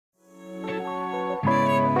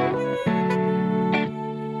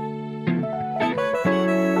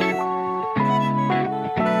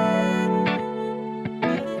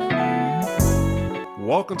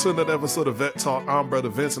Welcome to another episode of Vet Talk. I'm Brother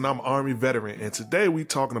Vince and I'm an Army veteran. And today we're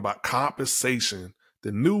talking about compensation,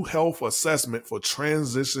 the new health assessment for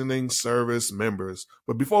transitioning service members.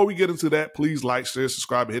 But before we get into that, please like, share,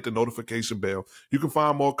 subscribe, and hit the notification bell. You can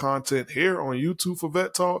find more content here on YouTube for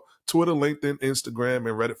Vet Talk, Twitter, LinkedIn, Instagram,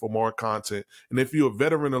 and Reddit for more content. And if you're a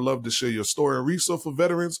veteran and love to share your story and resource for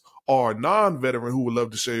veterans, or a non-veteran who would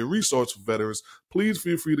love to share your resource for veterans, please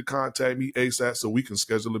feel free to contact me ASAP so we can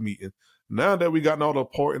schedule a meeting. Now that we got all the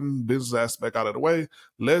important business aspect out of the way,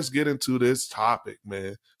 let's get into this topic,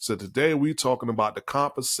 man. So today we're talking about the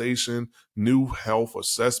compensation new health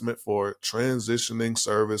assessment for transitioning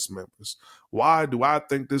service members. Why do I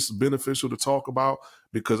think this is beneficial to talk about?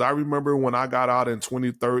 Because I remember when I got out in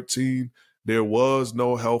 2013, there was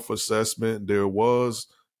no health assessment. There was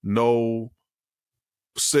no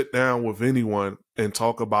sit down with anyone and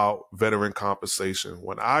talk about veteran compensation.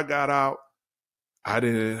 When I got out, I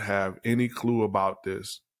didn't have any clue about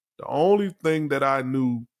this. The only thing that I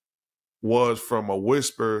knew was from a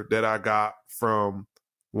whisper that I got from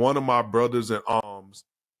one of my brothers in arms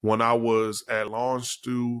when I was at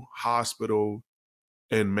Landstuhl Hospital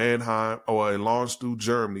in Mannheim, or in Landstuhl,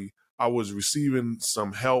 Germany. I was receiving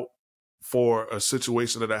some help for a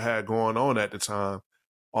situation that I had going on at the time,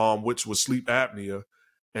 which was sleep apnea.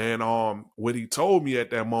 And what he told me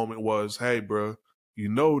at that moment was, hey, bro, you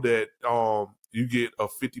know that you get a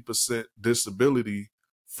 50% disability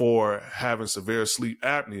for having severe sleep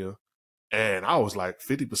apnea. And I was like,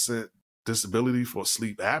 50% disability for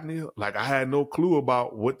sleep apnea? Like, I had no clue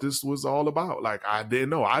about what this was all about. Like, I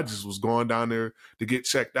didn't know. I just was going down there to get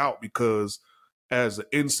checked out because as an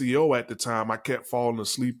NCO at the time, I kept falling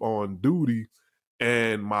asleep on duty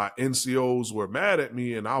and my NCOs were mad at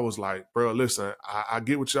me. And I was like, bro, listen, I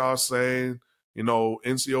get what y'all saying. You know,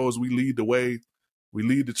 NCOs, we lead the way. We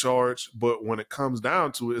lead the charge, but when it comes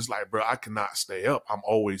down to it, it's like, bro, I cannot stay up. I'm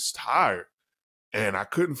always tired. And I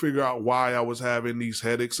couldn't figure out why I was having these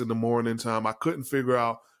headaches in the morning time. I couldn't figure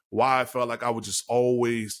out why I felt like I was just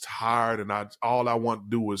always tired and all I wanted to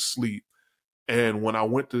do was sleep. And when I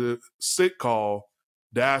went to sick call,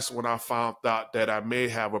 that's when I found out that I may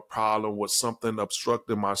have a problem with something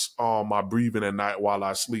obstructing my breathing at night while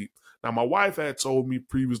I sleep. Now, my wife had told me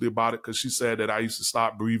previously about it because she said that I used to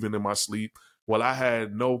stop breathing in my sleep. Well, I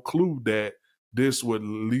had no clue that this would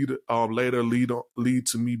later lead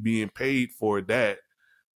to me being paid for that.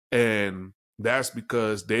 And that's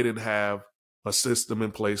because they didn't have a system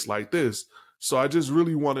in place like this. So I just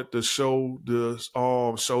really wanted to show this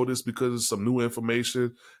because it's some new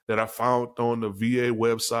information that I found on the VA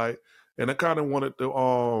website. And I kind of wanted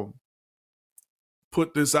to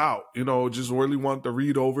put this out, just really want to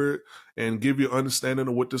read over it and give you an understanding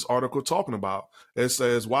of what this article talking about. It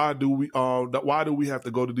says, why do we have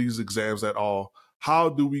to go to these exams at all? How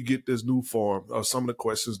do we get this new form? Some of the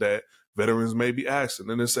questions that veterans may be asking.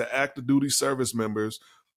 And it said active duty service members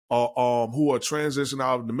who are transitioning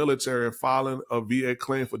out of the military and filing a VA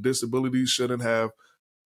claim for disability shouldn't have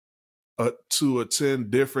to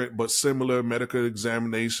attend different but similar medical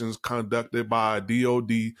examinations conducted by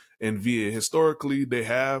DOD and VA. Historically, they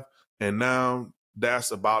have, and now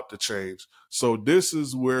that's about to change. So this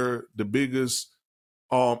is where the biggest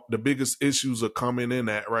issues are coming in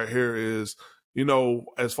at right here is,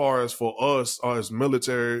 as far as for us as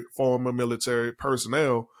former military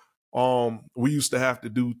personnel, we used to have to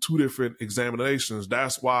do two different examinations.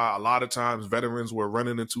 That's why a lot of times veterans were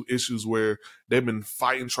running into issues where they've been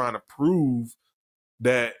fighting, trying to prove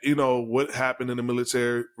that, what happened in the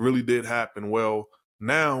military really did happen. Well,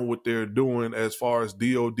 now what they're doing as far as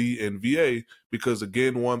DOD and VA, because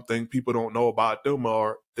again, one thing people don't know about them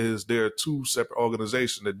is they're two separate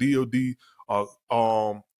organizations. The DOD,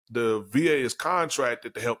 the VA is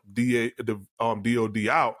contracted to help DOD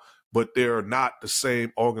out, but they're not the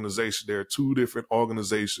same organization. They're two different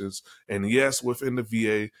organizations. And yes, within the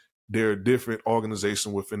VA, there are different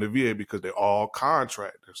organizations within the VA because they're all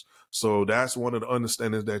contractors. So that's one of the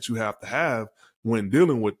understandings that you have to have when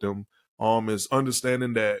dealing with them, is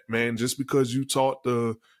understanding that, man, just because you taught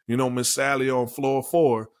Miss Sally on floor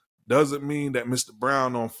 4 doesn't mean that Mr.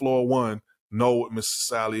 Brown on floor 1 know what Miss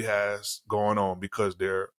Sally has going on, because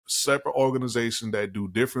they're separate organizations that do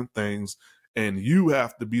different things. And you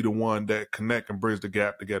have to be the one that connect and bridge the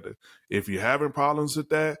gap together. If you're having problems with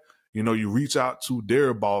that, you reach out to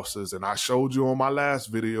their bosses. And I showed you on my last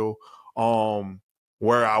video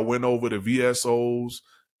where I went over the VSOs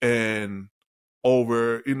and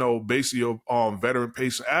over, basically veteran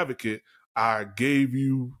patient advocate. I gave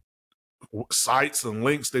you sites and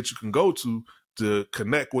links that you can go to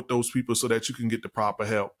connect with those people so that you can get the proper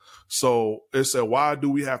help. So it said, why do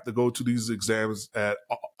we have to go to these exams at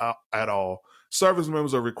all? Service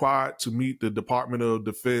members are required to meet the Department of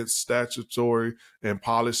Defense statutory and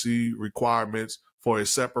policy requirements for a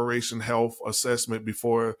separation health assessment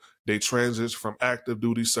before they transition from active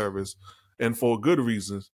duty service. And for good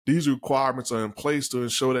reasons. These requirements are in place to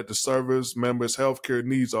ensure that the service members' healthcare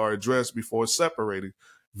needs are addressed before separating.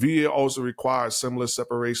 VA also requires similar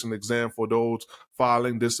separation exam for those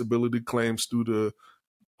filing disability claims through the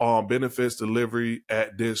benefits delivery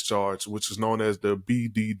at discharge, which is known as the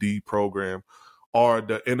BDD program, or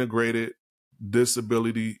the Integrated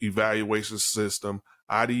Disability Evaluation System,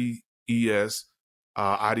 IDES,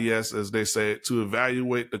 IDS as they say it, to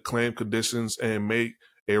evaluate the claim conditions and make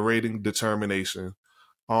a rating determination.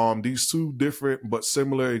 These two different but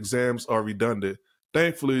similar exams are redundant.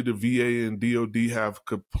 Thankfully, the VA and DoD have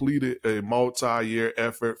completed a multi-year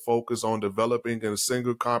effort focused on developing a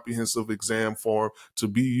single comprehensive exam form to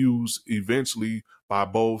be used eventually by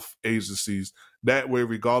both agencies. That way,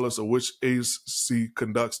 regardless of which agency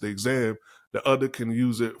conducts the exam, the other can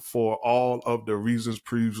use it for all of the reasons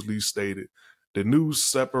previously stated. The new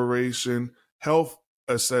separation health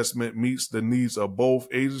assessment meets the needs of both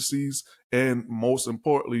agencies and, most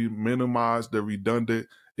importantly, minimize the redundant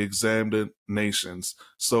examinations.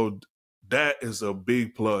 So that is a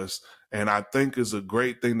big plus. And I think it's a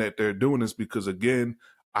great thing that they're doing this because, again,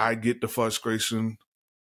 I get the frustration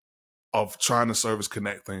of trying to service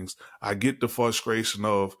connect things. I get the frustration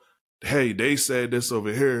of, hey, they said this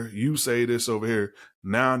over here, you say this over here.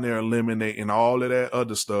 Now they're eliminating all of that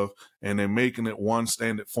other stuff and they're making it one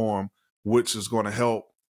standard form, which is going to help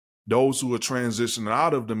those who are transitioning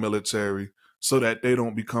out of the military so that they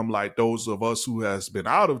don't become like those of us who has been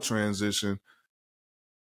out of transition.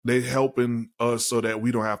 They helping us so that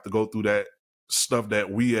we don't have to go through that stuff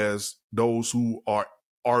that we as those who are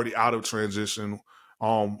already out of transition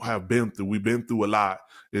have been through. We've been through a lot.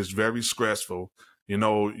 It's very stressful. You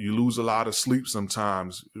know, you lose a lot of sleep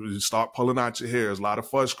sometimes. You start pulling out your hair. There's a lot of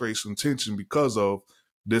frustration, tension because of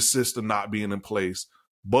this system not being in place.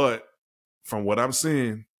 But from what I'm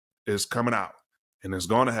seeing, it's coming out and it's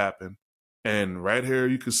going to happen. And right here,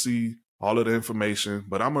 you can see all of the information,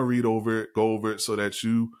 but I'm going to read over it, go over it so that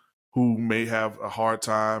you who may have a hard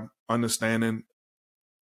time understanding,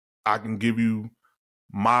 I can give you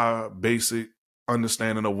my basic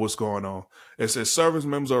understanding of what's going on. It says service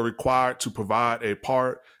members are required to provide a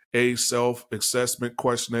Part A self-assessment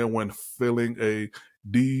questionnaire when filling a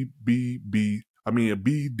BDD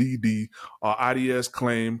or IDS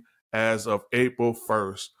claim as of April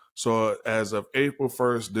 1st. So as of April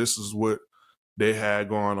 1st, this is what they had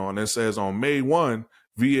going on. It says on May 1,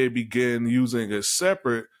 VA began using a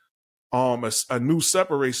separate a new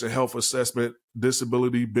separation health assessment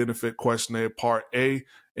disability benefit questionnaire Part A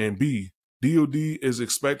and B. DoD is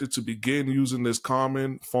expected to begin using this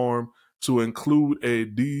common form to include a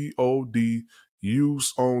DoD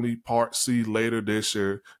use only Part C later this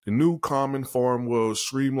year. The new common form will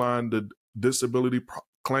streamline the disability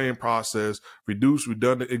claim process, reduce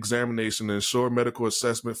redundant examination, and ensure medical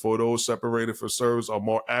assessment for those separated for service are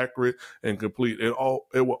more accurate and complete. It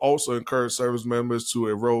will also encourage service members to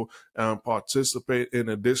enroll and participate in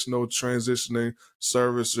additional transitioning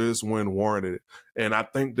services when warranted. And I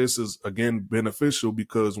think this is, again, beneficial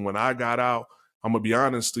because when I got out, I'm going to be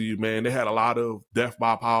honest to you, man, they had a lot of death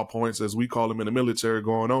by PowerPoints, as we call them in the military,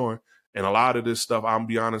 going on. And a lot of this stuff, I'm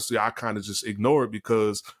be honest with you, I kind of just ignored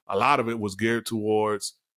because a lot of it was geared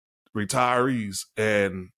towards retirees.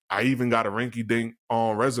 And I even got a rinky-dink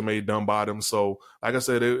resume done by them. So like I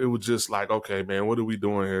said, it was just like, okay, man, what are we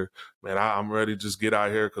doing here? Man, I'm ready to just get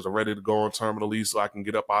out here because I'm ready to go on terminal leave so I can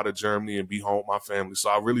get up out of Germany and be home with my family. So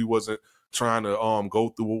I really wasn't trying to go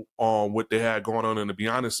through what they had going on. And to be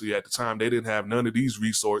honest with you, at the time, they didn't have none of these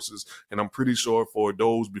resources. And I'm pretty sure for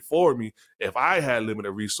those before me, if I had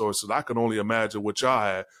limited resources, I could only imagine what y'all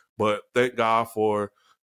had. But thank God for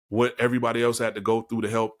what everybody else had to go through to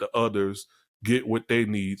help the others get what they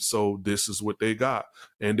need. So this is what they got.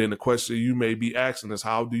 And then the question you may be asking is,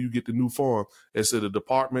 how do you get the new form? It said the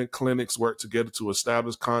department clinics work together to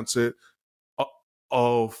establish content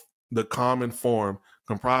of the common form,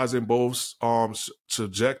 comprising both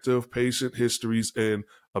subjective patient histories and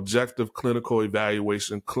objective clinical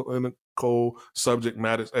evaluation. Clinical subject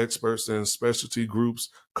matter experts and specialty groups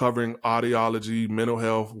covering audiology, mental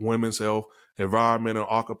health, women's health, environmental,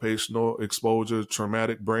 occupational exposure,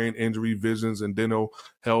 traumatic brain injury, visions, and dental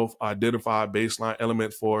health identify baseline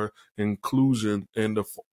element for inclusion in the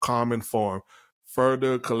common form.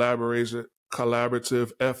 Further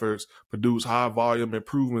collaborative efforts produce high volume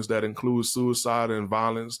improvements that include suicide and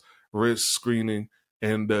violence risk screening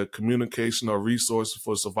and the communication of resources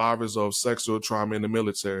for survivors of sexual trauma in the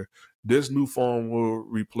military. This new form will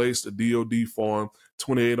replace the DoD Form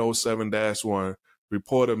 2807-1,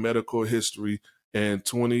 Report of Medical History, and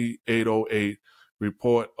 2808,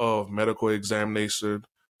 Report of Medical Examination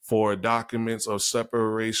for documents of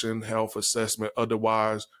separation, health assessment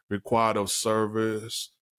otherwise required of service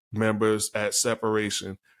members at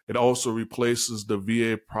separation. It also replaces the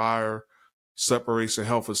VA prior separation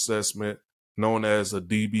health assessment known as a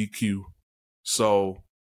DBQ. So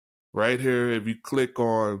right here, if you click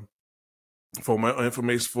on for more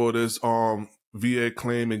information for this VA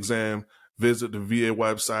claim exam, visit the VA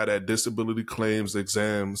website at Disability Claims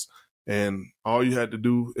Exams. And all you had to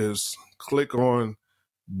do is click on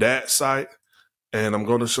that site. And I'm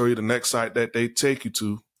going to show you the next site that they take you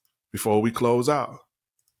to before we close out.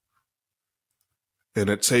 And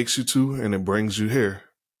it takes you to, and it brings you here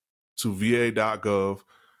to va.gov.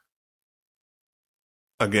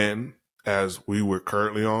 Again, as we were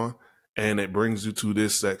currently on, and it brings you to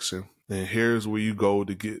this section. And here's where you go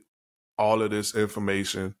to get all of this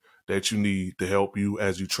information that you need to help you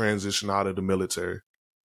as you transition out of the military.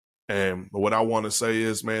 And what I want to say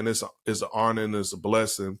is, man, it's an honor and it's a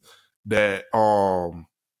blessing that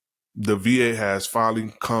the VA has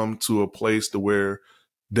finally come to a place to where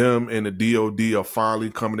them and the DoD are finally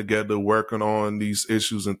coming together, working on these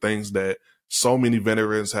issues and things that so many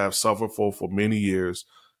veterans have suffered for many years.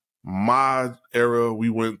 My era, we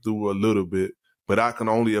went through a little bit, but I can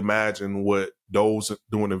only imagine what those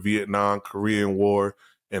during the Vietnam, Korean War,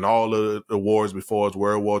 and all of the wars before us,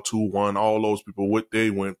 World War II, all those people, what they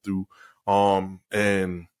went through.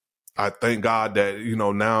 And I thank God that,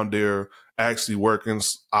 now they're actually working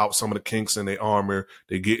out some of the kinks in their armor.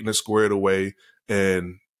 They're getting it squared away,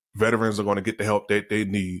 and veterans are going to get the help that they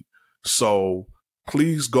need. So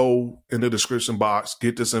please go in the description box,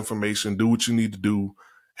 get this information, do what you need to do,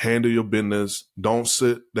 handle your business. Don't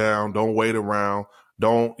sit down. Don't wait around.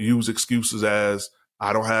 Don't use excuses as,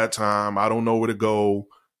 I don't have time. I don't know where to go.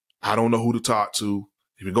 I don't know who to talk to.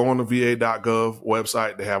 If you go on the va.gov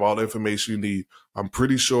website, they have all the information you need. I'm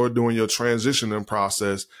pretty sure during your transitioning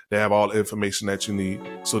process, they have all the information that you need.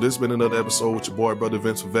 So this has been another episode with your boy, Brother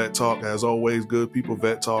Vince for Vet Talk. As always, good people,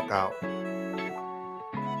 Vet Talk out.